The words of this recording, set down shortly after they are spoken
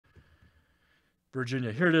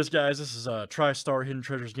Virginia. Here it is, guys. This is TriStar Hidden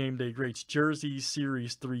Treasures Game Day Greats Jersey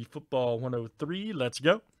Series 3 Football 103. Let's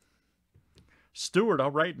go. Stewart,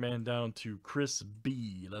 all right, man, down to Chris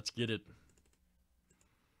B. Let's get it.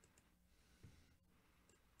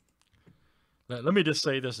 Let me just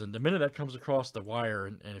say this, and the minute that comes across the wire,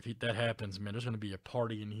 and if that happens, man, there's going to be a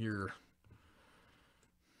party in here.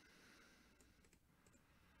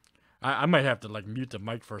 I might have to like mute the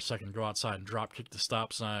mic for a second, go outside and drop kick the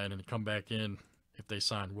stop sign and come back in if they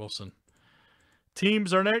sign Wilson.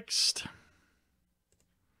 Teams are next.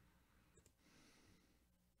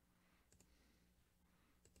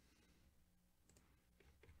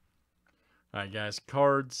 All right, guys,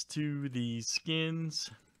 cards to the skins.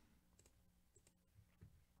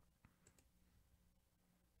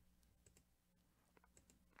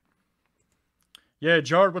 Yeah,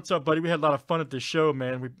 Jard, what's up, buddy? We had a lot of fun at this show,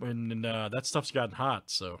 man. And that stuff's gotten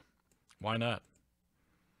hot, so why not?